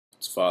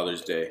It's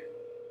Father's Day.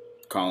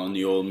 Calling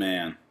the old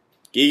man.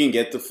 Geegan,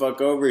 get the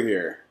fuck over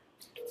here.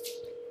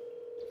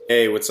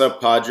 Hey, what's up,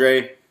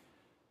 Padre?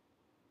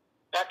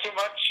 Not too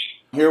much.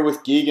 Here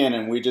with Geegan,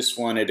 and we just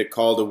wanted to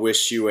call to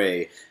wish you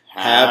a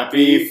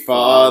Happy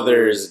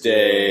Father's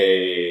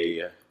Day.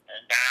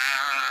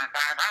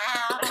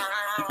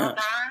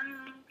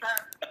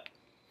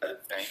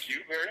 Thank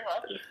you very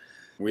much.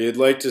 We'd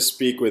like to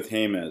speak with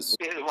James.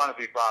 He doesn't want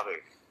to be bothered.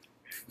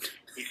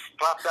 He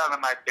plopped down on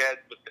my bed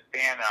with the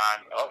fan on.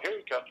 Oh, here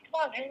he comes. Come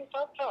on, James,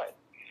 outside.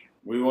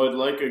 We would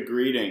like a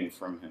greeting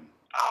from him.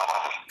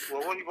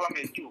 Well, what do you want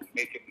me to do?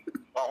 Make him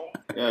moan?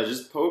 Yeah,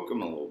 just poke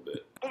him a little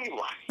bit. What do you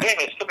want?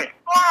 James, come here.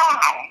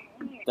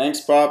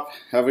 Thanks, Pop.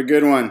 Have a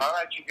good one. All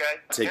right, you guys.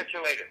 I'll catch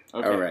you later.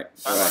 Okay. All right.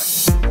 Bye.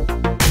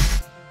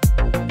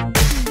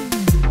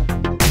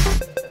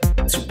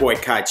 It's your boy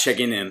Kai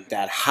checking in.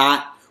 That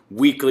hot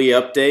weekly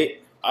update.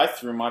 I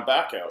threw my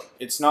back out.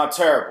 It's not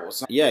terrible.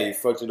 It's not Yeah, you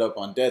fucked it up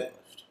on deadlift.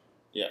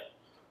 yeah.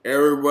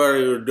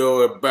 Everybody who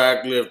do a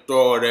backlift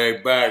throw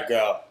their back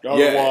out.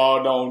 That's why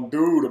I don't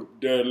do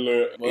the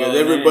deadlift. Because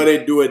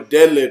everybody do a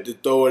deadlift to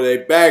throw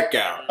their back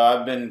out.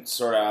 I've been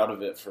sort of out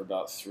of it for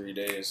about 3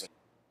 days.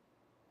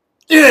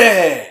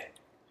 Yeah!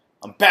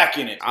 I'm back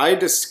in it. I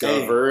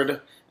discovered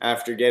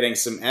after getting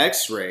some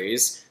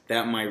x-rays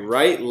that my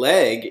right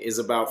leg is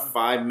about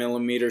 5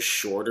 millimeters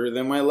shorter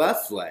than my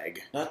left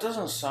leg. That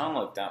doesn't sound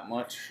like that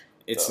much.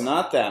 It's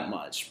not that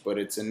much, but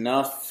it's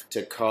enough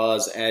to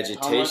cause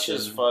agitation. How much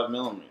is 5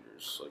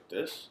 millimeters? Like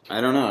this?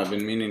 I don't know. I've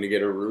been meaning to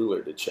get a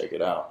ruler to check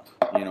it out.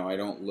 You know, I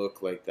don't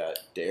look like that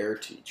DARE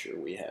teacher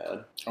we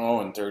had.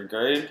 Oh, in 3rd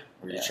grade?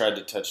 Where Yeah. you tried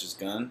to touch his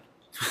gun?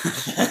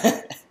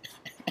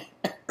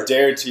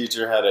 DARE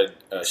teacher had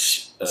a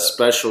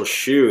special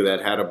shoe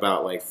that had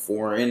about like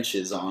 4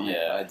 inches on it,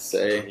 Yeah. I'd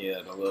say. He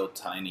had a little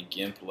tiny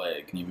gimp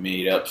leg. And he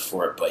made up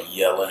for it by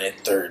yelling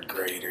at 3rd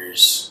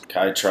graders.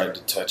 Kai tried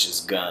to touch his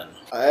gun.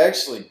 I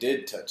actually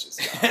did touch his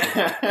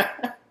gun.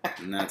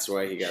 And that's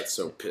why he got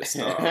so pissed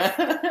off.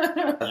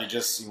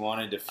 You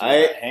wanted to feel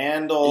the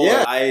handle?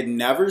 Yeah, I had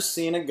never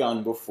seen a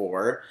gun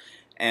before.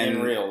 And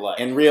in real life?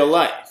 In real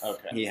life.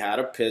 Okay. He had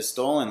a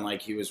pistol and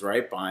like he was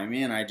right by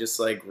me and I just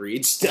like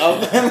reached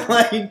up and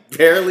like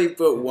barely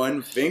put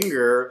one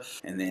finger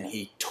and then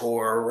he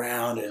tore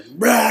around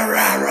and rah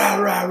rah rah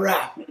rah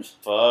rah.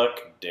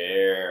 Fuck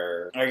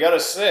DARE. I gotta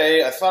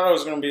say, I thought I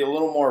was gonna be a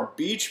little more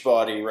beach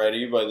body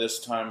ready by this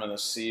time of the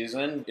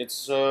season.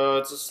 It's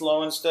a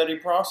slow and steady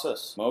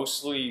process.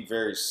 Mostly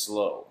very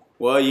slow.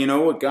 Well, you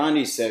know what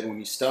Gandhi said, when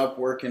you stop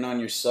working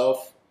on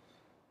yourself,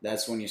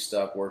 that's when you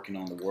stop working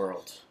on the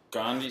world.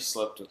 Gandhi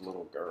slept with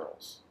little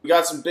girls. We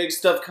got some big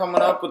stuff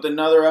coming up with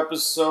another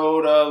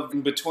episode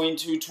of Between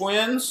Two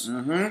Twins.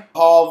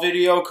 Haul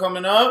video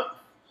coming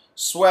up.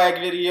 Swag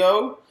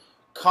video.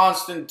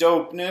 Constant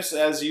dopeness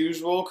as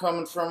usual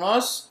coming from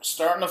us.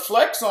 Starting to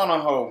flex on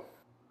a hoe.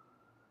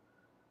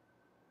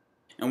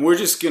 And we're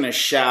just gonna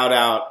shout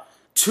out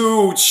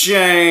 2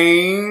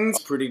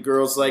 Chainz. Pretty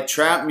girls like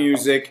trap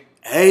music.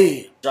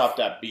 Hey. Drop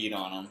that beat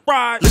on them.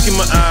 Look in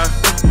my eye.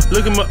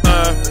 Look in my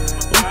eye.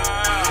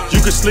 You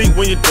can sleep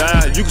when you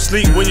die. You can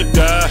sleep when you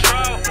die.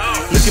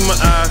 Look in my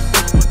eye.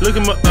 Look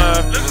in my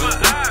eye.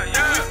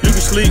 You can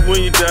sleep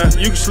when you die.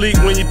 You can sleep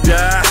when you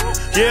die.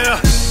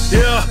 Yeah,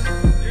 yeah.